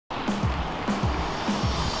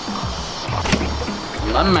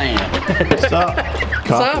My man. What's up?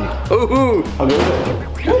 What's up? Ooh. How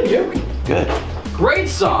good? Good, you? Good. Great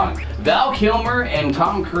song. Val Kilmer and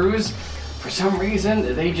Tom Cruise, for some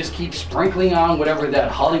reason, they just keep sprinkling on whatever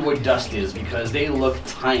that Hollywood dust is because they look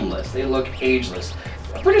timeless. They look ageless.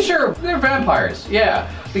 I'm pretty sure they're vampires,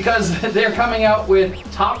 yeah, because they're coming out with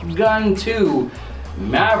Top Gun 2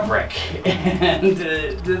 Maverick, and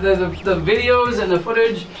the videos and the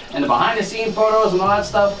footage and the behind the scene photos and all that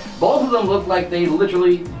stuff, both of them look like they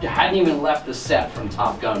literally hadn't even left the set from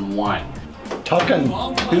Top Gun 1. Top Gun 2?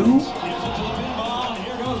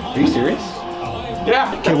 Are you serious?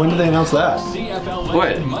 Yeah. Okay, when did they announce that?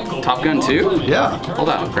 What? Top Gun 2? Yeah. Hold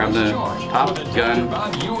on, grab the Top Gun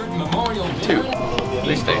 2.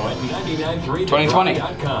 Release date. 2020.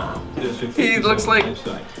 He looks like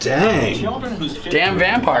Dang. damn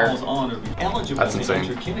vampire. That's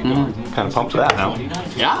insane. Kind of pumped for that now.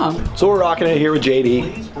 Yeah. So we're rocking it here with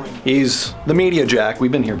JD. He's the media jack.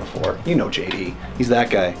 We've been here before. You know JD. He's that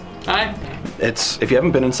guy. Hi. If you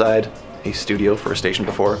haven't been inside a studio for a station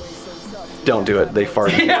before, don't do it. They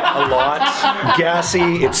fart a lot.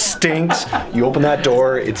 Gassy. It stinks. You open that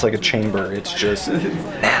door, it's like a chamber. It's just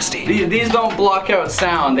nasty. These don't block out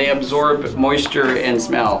sound. They absorb moisture and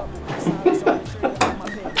smell.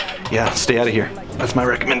 Yeah, stay out of here. That's my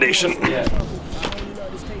recommendation. Yeah.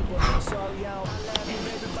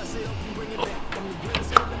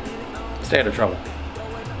 Stay out of trouble.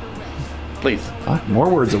 Please. More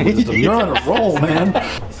words of wisdom. You're on a roll, man.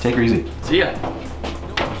 Take her easy. See ya.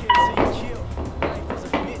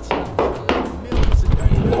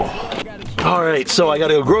 Alright, so I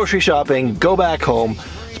gotta go grocery shopping, go back home,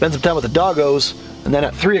 spend some time with the doggos, and then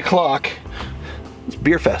at 3 o'clock, it's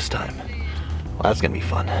beer fest time. Well, that's gonna be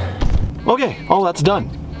fun. Okay, all that's done.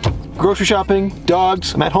 Grocery shopping,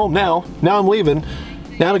 dogs, I'm at home now. Now I'm leaving.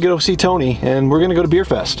 Now to go see Tony, and we're gonna go to beer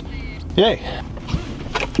fest. Yay.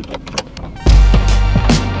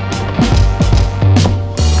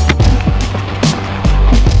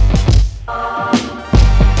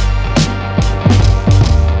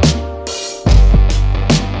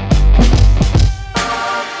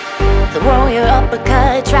 Throw your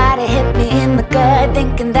uppercut, try to hit me in the gut,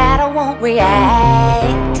 thinking that I won't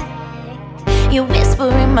react. You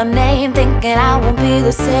whispering my name, thinking I won't be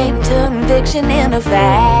the same. Turn fiction into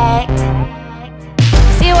fact.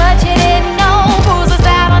 See what you didn't know, bruises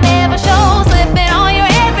that I'll never show, slipping on your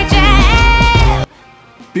every jab.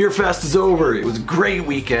 Beer fest is over. It was a great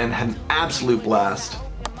weekend, had an absolute blast.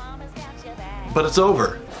 But it's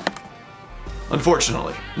over.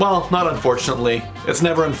 Unfortunately. Well, not unfortunately. It's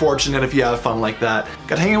never unfortunate if you have fun like that.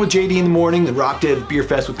 Got to hang out with JD in the morning, then rocked it at Beer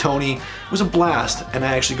Fest with Tony. It was a blast, and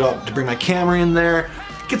I actually got to bring my camera in there,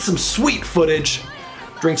 get some sweet footage,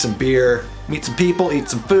 drink some beer, meet some people, eat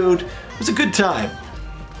some food. It was a good time.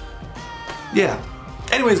 Yeah.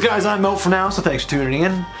 Anyways, guys, I'm out for now, so thanks for tuning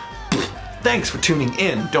in. Thanks for tuning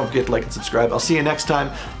in. Don't forget to like and subscribe. I'll see you next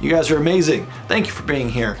time. You guys are amazing. Thank you for being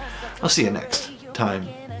here. I'll see you next time.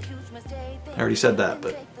 I already said that,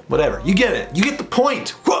 but whatever. You get it. You get the point.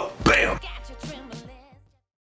 Whoop, bam.